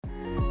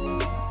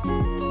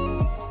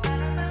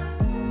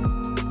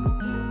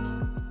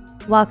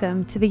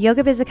Welcome to the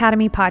Yoga Biz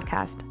Academy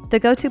podcast, the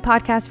go-to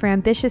podcast for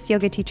ambitious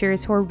yoga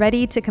teachers who are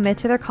ready to commit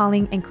to their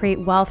calling and create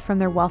wealth from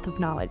their wealth of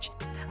knowledge.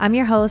 I'm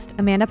your host,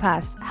 Amanda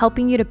Paz,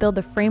 helping you to build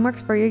the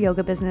frameworks for your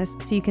yoga business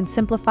so you can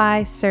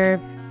simplify, serve,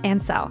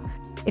 and sell.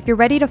 If you're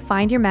ready to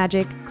find your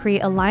magic,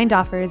 create aligned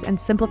offers, and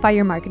simplify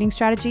your marketing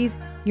strategies,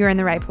 you're in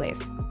the right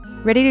place.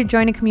 Ready to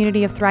join a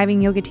community of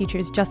thriving yoga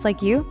teachers just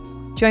like you?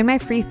 Join my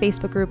free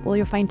Facebook group where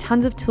you'll find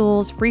tons of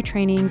tools, free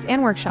trainings,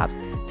 and workshops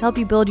to help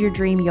you build your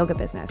dream yoga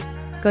business.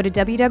 Go to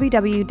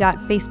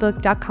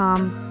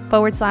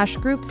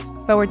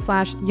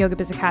www.facebook.com/groups/Yoga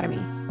Biz Academy.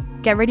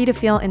 Get ready to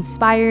feel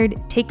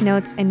inspired, take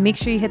notes, and make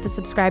sure you hit the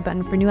subscribe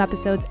button for new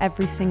episodes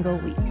every single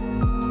week.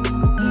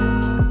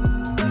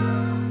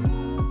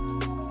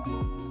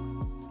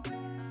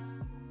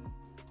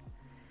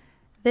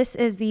 This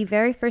is the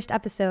very first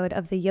episode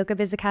of the Yoga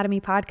Biz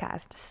Academy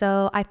podcast,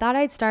 so I thought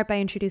I'd start by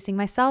introducing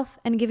myself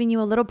and giving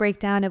you a little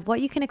breakdown of what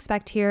you can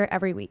expect here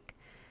every week.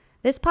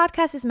 This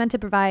podcast is meant to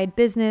provide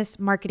business,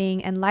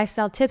 marketing, and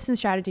lifestyle tips and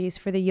strategies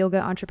for the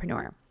yoga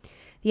entrepreneur.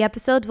 The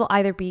episodes will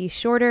either be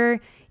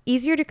shorter,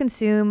 easier to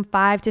consume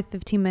 5 to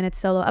 15 minute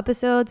solo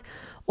episodes,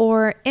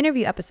 or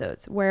interview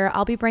episodes where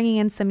I'll be bringing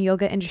in some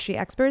yoga industry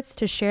experts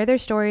to share their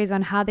stories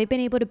on how they've been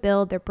able to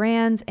build their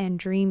brands and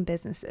dream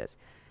businesses.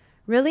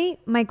 Really,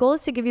 my goal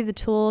is to give you the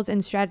tools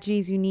and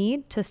strategies you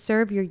need to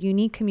serve your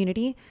unique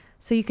community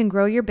so you can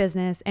grow your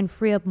business and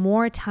free up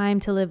more time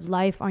to live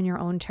life on your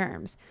own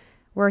terms.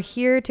 We're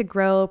here to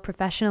grow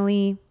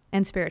professionally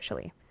and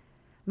spiritually.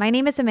 My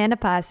name is Amanda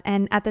Paz,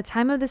 and at the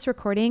time of this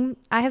recording,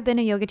 I have been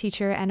a yoga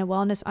teacher and a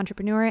wellness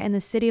entrepreneur in the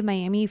city of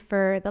Miami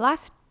for the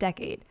last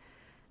decade.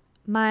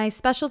 My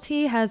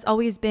specialty has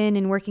always been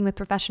in working with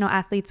professional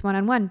athletes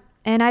one-on-one,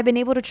 and I've been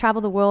able to travel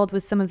the world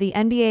with some of the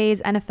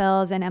NBA's,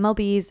 NFL's, and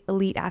MLB's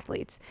elite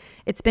athletes.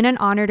 It's been an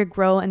honor to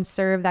grow and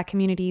serve that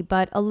community,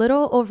 but a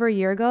little over a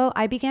year ago,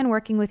 I began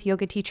working with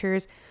yoga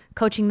teachers,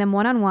 coaching them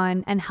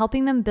one-on-one, and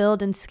helping them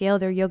build and scale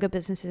their yoga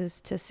businesses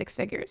to 6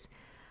 figures.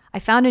 I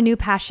found a new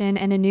passion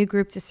and a new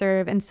group to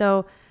serve, and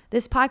so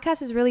this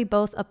podcast is really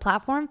both a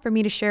platform for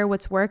me to share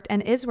what's worked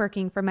and is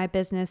working for my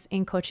business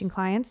and coaching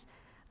clients,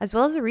 as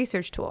well as a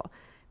research tool.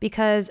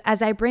 Because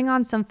as I bring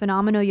on some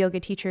phenomenal yoga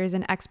teachers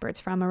and experts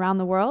from around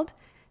the world,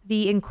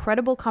 the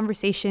incredible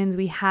conversations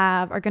we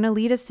have are going to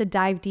lead us to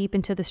dive deep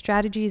into the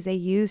strategies they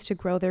use to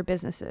grow their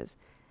businesses.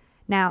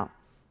 Now,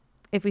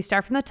 if we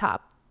start from the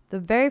top, the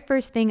very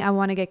first thing I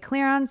want to get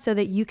clear on so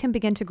that you can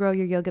begin to grow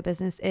your yoga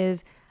business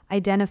is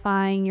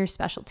identifying your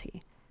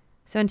specialty.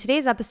 So in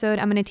today's episode,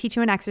 I'm going to teach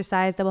you an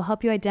exercise that will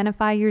help you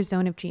identify your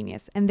zone of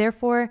genius and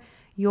therefore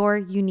your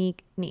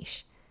unique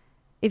niche.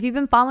 If you've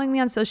been following me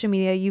on social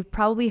media, you've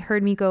probably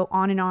heard me go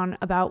on and on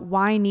about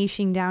why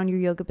niching down your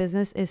yoga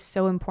business is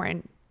so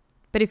important.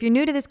 But if you're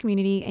new to this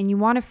community and you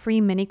want a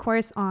free mini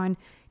course on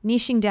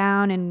niching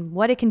down and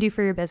what it can do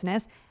for your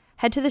business,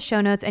 head to the show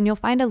notes and you'll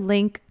find a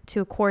link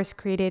to a course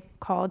created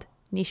called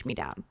Niche Me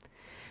Down.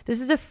 This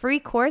is a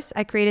free course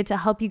I created to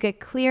help you get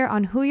clear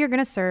on who you're going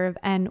to serve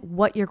and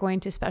what you're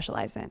going to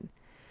specialize in.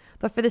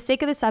 But for the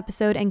sake of this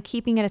episode and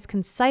keeping it as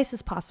concise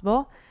as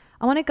possible,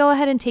 I want to go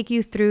ahead and take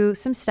you through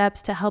some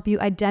steps to help you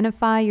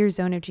identify your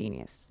zone of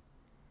genius.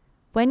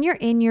 When you're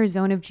in your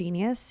zone of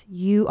genius,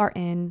 you are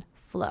in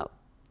flow.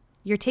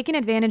 You're taking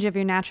advantage of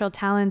your natural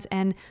talents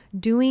and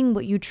doing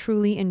what you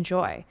truly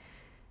enjoy.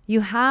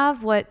 You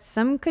have what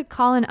some could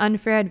call an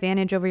unfair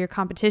advantage over your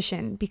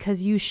competition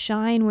because you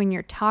shine when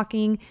you're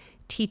talking,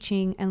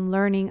 teaching, and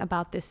learning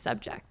about this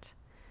subject.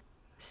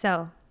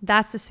 So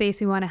that's the space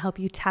we want to help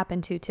you tap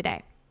into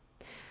today.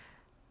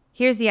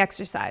 Here's the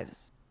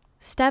exercise.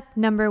 Step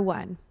number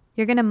 1,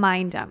 you're going to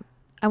mind dump.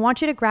 I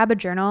want you to grab a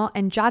journal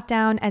and jot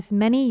down as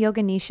many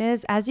yoga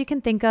niches as you can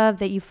think of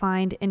that you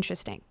find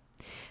interesting.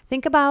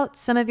 Think about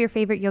some of your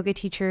favorite yoga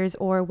teachers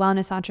or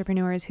wellness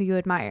entrepreneurs who you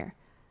admire.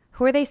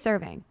 Who are they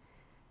serving?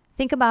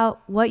 Think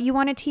about what you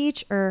want to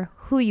teach or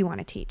who you want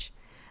to teach.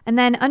 And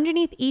then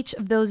underneath each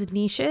of those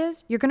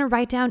niches, you're going to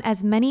write down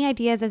as many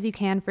ideas as you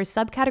can for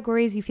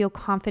subcategories you feel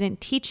confident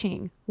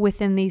teaching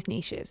within these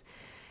niches.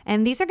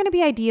 And these are going to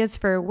be ideas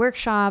for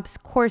workshops,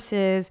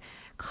 courses,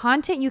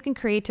 content you can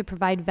create to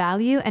provide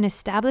value and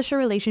establish a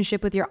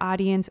relationship with your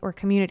audience or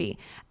community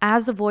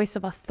as a voice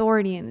of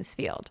authority in this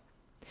field.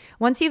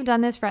 Once you've done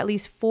this for at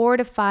least 4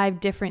 to 5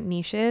 different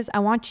niches, I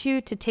want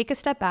you to take a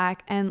step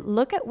back and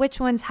look at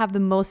which ones have the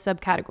most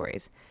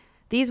subcategories.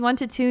 These 1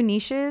 to 2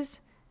 niches,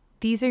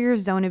 these are your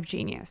zone of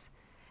genius.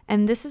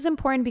 And this is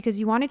important because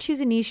you want to choose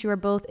a niche you are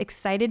both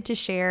excited to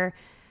share,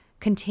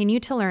 continue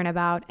to learn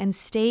about, and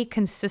stay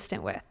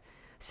consistent with.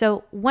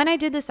 So when I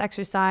did this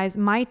exercise,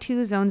 my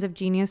 2 zones of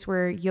genius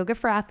were yoga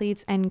for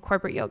athletes and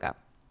corporate yoga.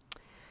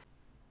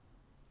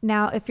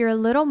 Now, if you're a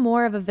little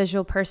more of a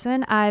visual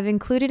person, I've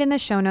included in the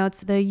show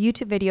notes the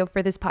YouTube video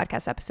for this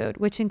podcast episode,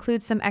 which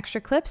includes some extra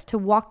clips to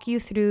walk you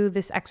through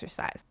this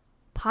exercise.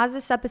 Pause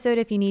this episode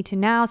if you need to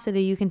now so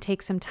that you can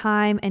take some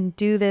time and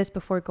do this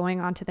before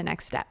going on to the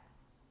next step.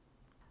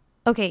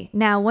 Okay,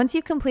 now once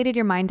you've completed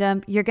your mind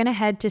dump, you're going to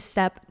head to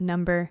step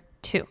number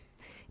 2,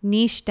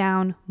 niche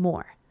down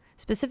more.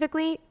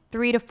 Specifically,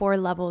 3 to 4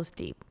 levels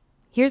deep.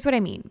 Here's what I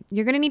mean.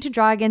 You're going to need to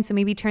draw again, so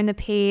maybe turn the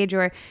page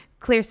or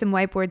clear some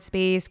whiteboard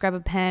space, grab a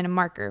pen, a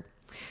marker.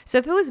 So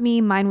if it was me,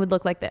 mine would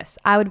look like this.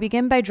 I would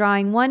begin by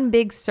drawing one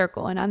big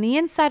circle, and on the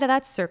inside of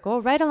that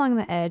circle, right along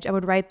the edge, I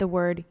would write the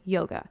word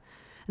yoga.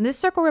 And this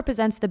circle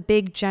represents the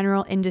big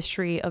general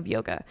industry of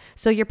yoga.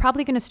 So you're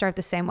probably going to start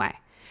the same way.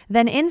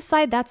 Then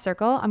inside that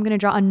circle, I'm going to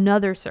draw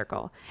another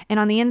circle. And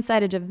on the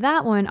inside edge of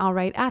that one, I'll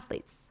write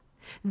athletes.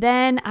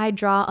 Then I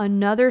draw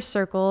another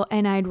circle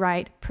and I'd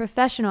write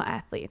professional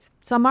athletes.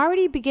 So I'm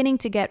already beginning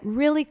to get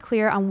really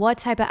clear on what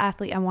type of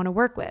athlete I want to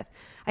work with.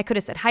 I could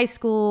have said high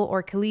school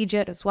or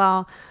collegiate as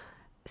well.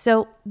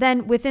 So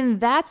then within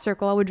that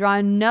circle, I would draw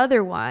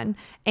another one.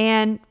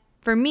 And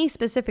for me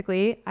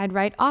specifically, I'd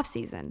write off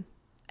season.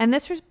 And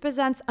this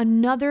represents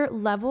another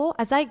level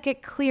as I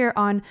get clear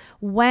on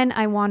when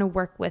I want to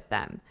work with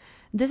them.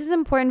 This is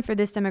important for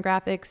this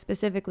demographic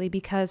specifically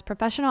because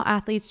professional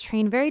athletes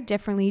train very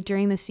differently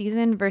during the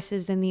season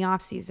versus in the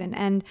off season,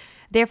 and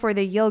therefore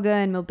the yoga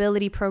and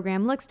mobility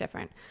program looks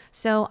different.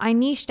 So I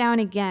niche down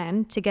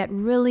again to get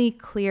really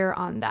clear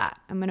on that.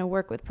 I'm going to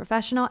work with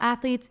professional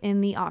athletes in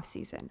the off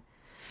season.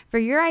 For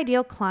your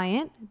ideal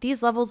client,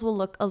 these levels will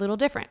look a little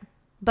different.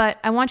 But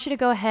I want you to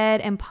go ahead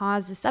and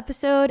pause this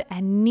episode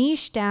and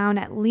niche down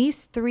at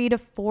least 3 to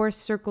 4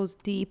 circles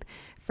deep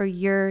for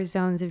your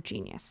zones of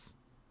genius.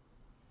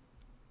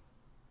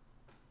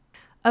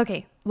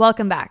 Okay,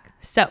 welcome back.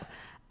 So,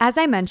 as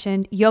I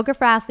mentioned, Yoga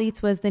for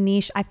Athletes was the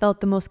niche I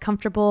felt the most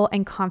comfortable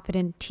and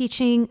confident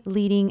teaching,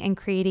 leading, and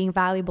creating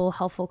valuable,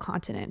 helpful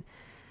content.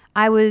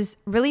 I was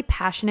really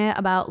passionate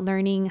about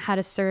learning how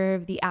to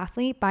serve the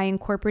athlete by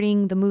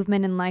incorporating the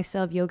movement and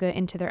lifestyle of yoga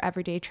into their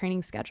everyday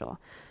training schedule.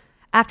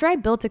 After I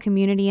built a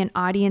community and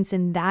audience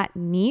in that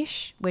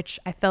niche, which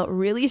I felt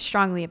really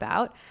strongly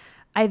about,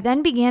 I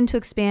then began to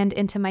expand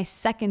into my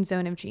second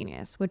zone of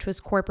genius, which was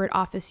corporate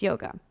office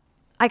yoga.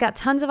 I got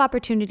tons of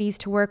opportunities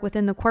to work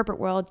within the corporate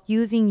world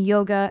using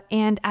yoga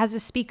and as a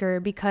speaker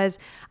because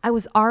I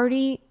was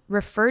already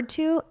referred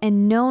to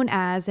and known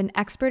as an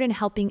expert in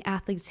helping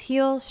athletes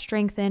heal,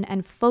 strengthen,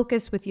 and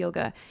focus with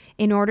yoga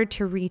in order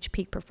to reach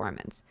peak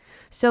performance.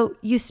 So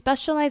you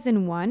specialize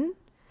in one,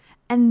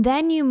 and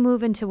then you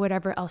move into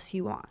whatever else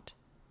you want.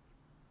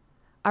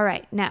 All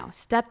right, now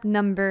step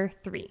number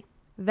 3,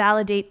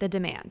 validate the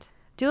demand.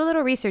 Do a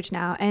little research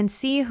now and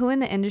see who in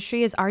the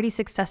industry is already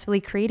successfully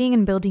creating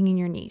and building in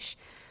your niche.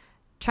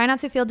 Try not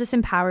to feel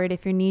disempowered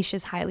if your niche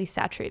is highly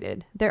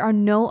saturated. There are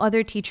no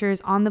other teachers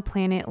on the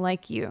planet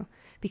like you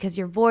because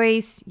your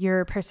voice,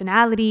 your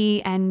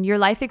personality, and your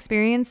life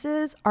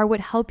experiences are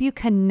what help you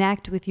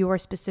connect with your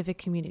specific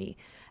community.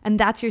 And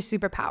that's your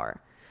superpower.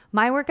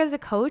 My work as a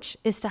coach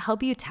is to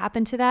help you tap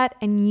into that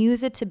and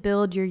use it to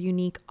build your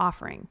unique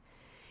offering.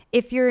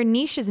 If your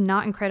niche is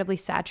not incredibly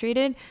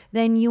saturated,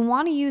 then you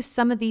want to use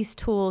some of these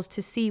tools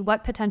to see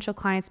what potential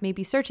clients may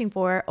be searching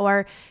for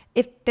or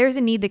if there's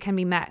a need that can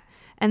be met.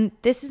 And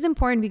this is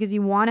important because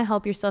you want to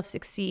help yourself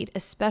succeed,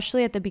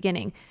 especially at the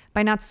beginning,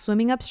 by not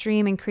swimming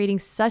upstream and creating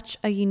such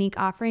a unique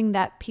offering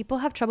that people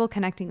have trouble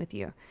connecting with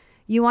you.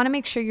 You want to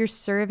make sure you're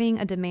serving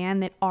a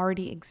demand that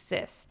already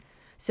exists.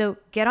 So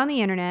get on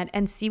the internet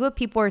and see what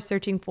people are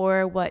searching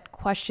for, what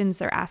questions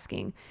they're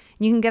asking.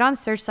 You can get on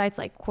search sites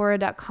like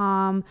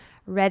Quora.com,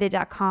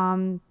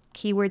 Reddit.com,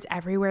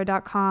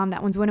 keywordseverywhere.com.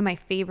 That one's one of my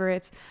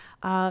favorites.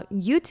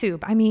 YouTube.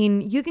 I mean,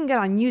 you can get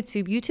on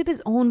YouTube. YouTube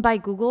is owned by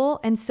Google,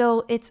 and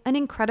so it's an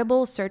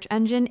incredible search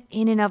engine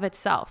in and of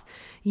itself.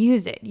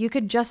 Use it. You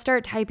could just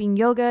start typing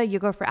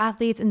yoga for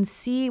athletes, and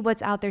see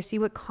what's out there, see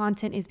what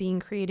content is being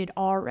created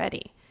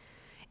already.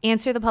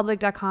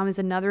 AnswerThePublic.com is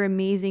another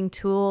amazing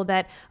tool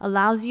that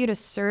allows you to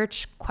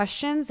search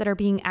questions that are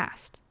being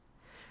asked,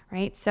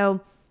 right?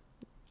 So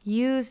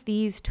use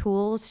these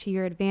tools to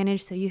your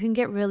advantage so you can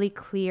get really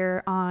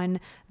clear on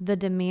the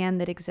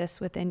demand that exists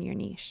within your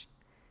niche.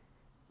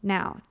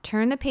 Now,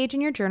 turn the page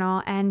in your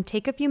journal and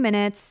take a few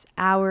minutes,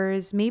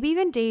 hours, maybe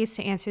even days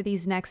to answer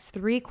these next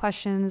 3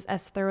 questions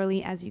as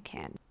thoroughly as you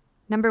can.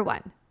 Number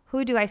 1,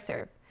 who do I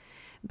serve?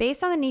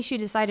 Based on the niche you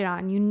decided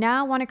on, you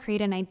now want to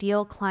create an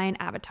ideal client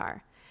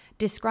avatar.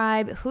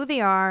 Describe who they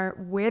are,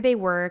 where they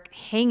work,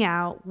 hang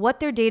out,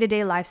 what their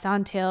day-to-day lifestyle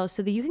entails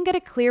so that you can get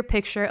a clear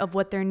picture of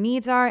what their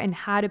needs are and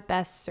how to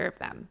best serve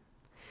them.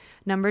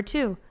 Number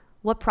 2,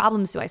 what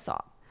problems do I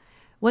solve?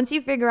 Once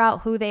you figure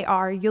out who they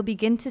are, you'll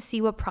begin to see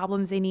what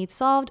problems they need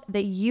solved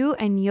that you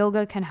and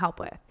yoga can help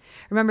with.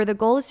 Remember, the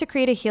goal is to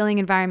create a healing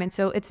environment,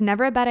 so it's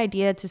never a bad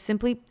idea to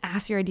simply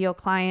ask your ideal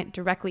client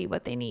directly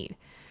what they need.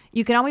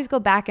 You can always go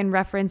back and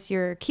reference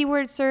your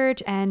keyword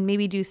search and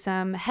maybe do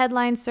some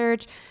headline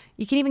search.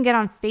 You can even get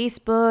on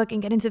Facebook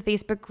and get into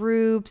Facebook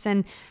groups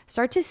and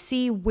start to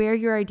see where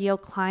your ideal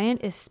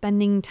client is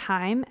spending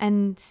time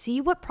and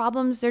see what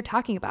problems they're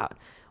talking about,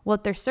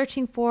 what they're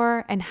searching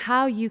for, and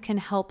how you can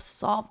help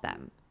solve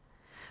them.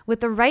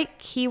 With the right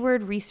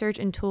keyword research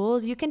and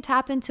tools, you can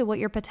tap into what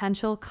your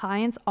potential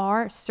clients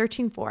are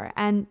searching for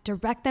and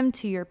direct them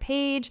to your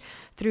page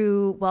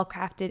through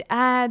well-crafted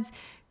ads,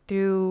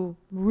 through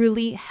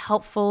really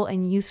helpful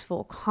and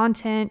useful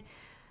content.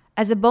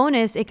 As a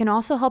bonus, it can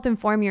also help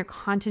inform your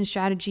content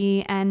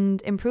strategy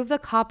and improve the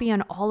copy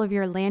on all of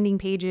your landing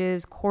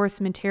pages, course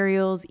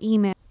materials,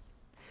 email.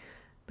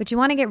 But you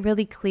want to get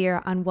really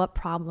clear on what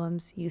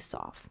problems you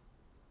solve.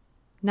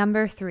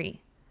 Number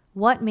 3,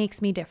 what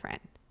makes me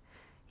different?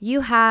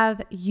 You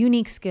have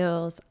unique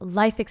skills,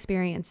 life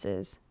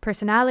experiences,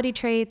 personality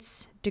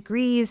traits,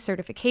 degrees,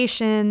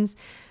 certifications.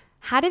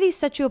 How do these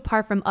set you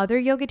apart from other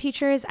yoga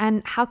teachers,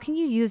 and how can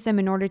you use them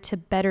in order to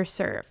better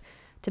serve,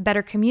 to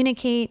better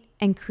communicate,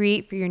 and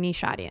create for your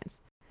niche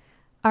audience?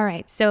 All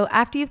right, so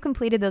after you've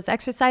completed those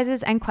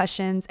exercises and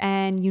questions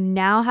and you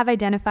now have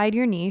identified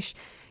your niche,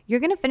 you're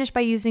going to finish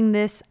by using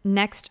this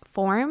next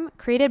form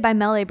created by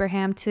Mel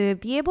Abraham to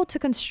be able to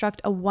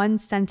construct a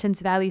 1-sentence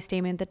value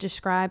statement that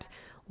describes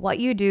what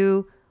you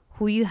do,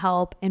 who you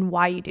help, and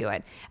why you do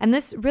it. And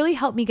this really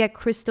helped me get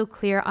crystal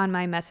clear on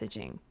my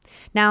messaging.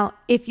 Now,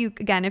 if you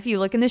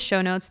look in the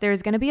show notes,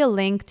 there's going to be a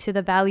link to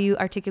the value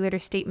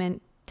articulator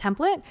statement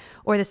template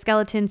or the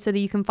skeleton so that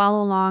you can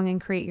follow along and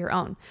create your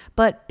own.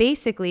 But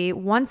basically,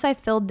 once I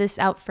filled this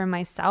out for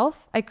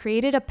myself, I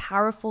created a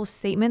powerful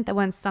statement that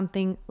went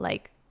something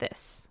like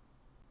this.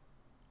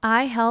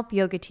 I help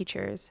yoga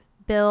teachers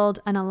build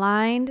an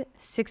aligned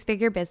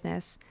 6-figure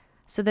business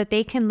so that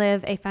they can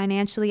live a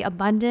financially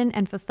abundant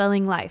and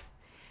fulfilling life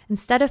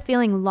instead of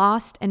feeling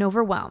lost and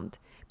overwhelmed,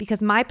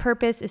 because my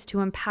purpose is to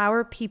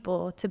empower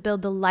people to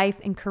build the life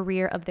and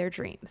career of their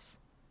dreams.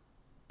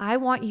 I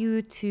want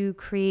you to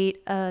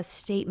create a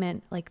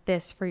statement like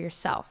this for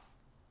yourself.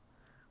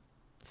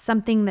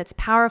 Something that's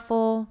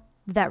powerful,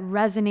 that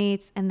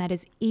resonates, and that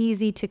is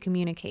easy to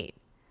communicate.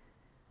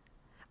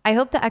 I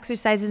hope the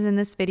exercises in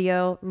this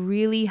video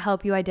really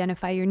help you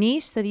identify your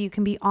niche so that you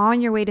can be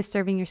on your way to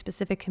serving your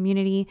specific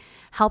community,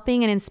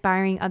 helping and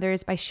inspiring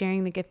others by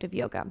sharing the gift of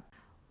yoga.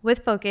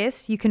 With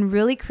focus, you can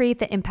really create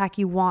the impact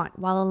you want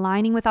while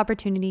aligning with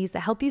opportunities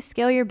that help you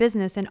scale your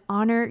business and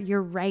honor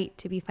your right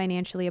to be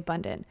financially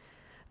abundant.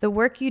 The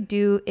work you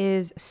do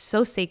is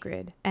so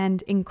sacred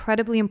and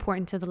incredibly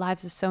important to the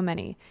lives of so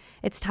many.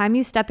 It's time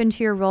you step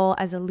into your role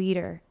as a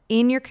leader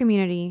in your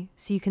community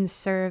so you can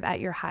serve at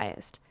your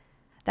highest.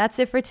 That's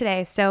it for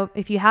today. So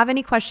if you have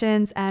any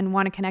questions and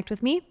want to connect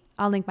with me,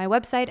 I'll link my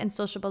website and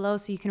social below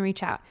so you can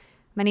reach out.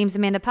 My name's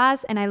Amanda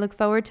Paz, and I look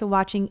forward to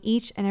watching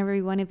each and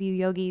every one of you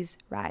yogis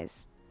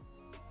rise.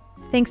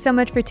 Thanks so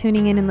much for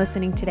tuning in and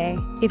listening today.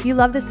 If you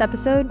love this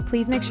episode,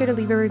 please make sure to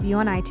leave a review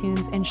on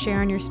iTunes and share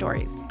on your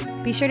stories.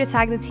 Be sure to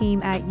tag the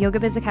team at Yoga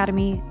Biz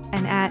Academy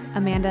and at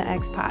Amanda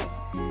X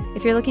Paz.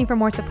 If you're looking for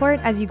more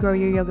support as you grow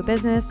your yoga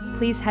business,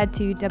 please head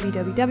to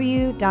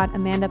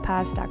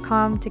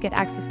www.amandapaz.com to get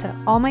access to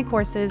all my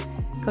courses,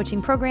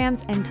 coaching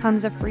programs, and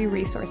tons of free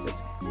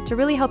resources to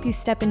really help you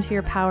step into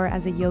your power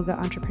as a yoga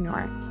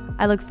entrepreneur.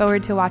 I look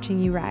forward to watching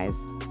you rise.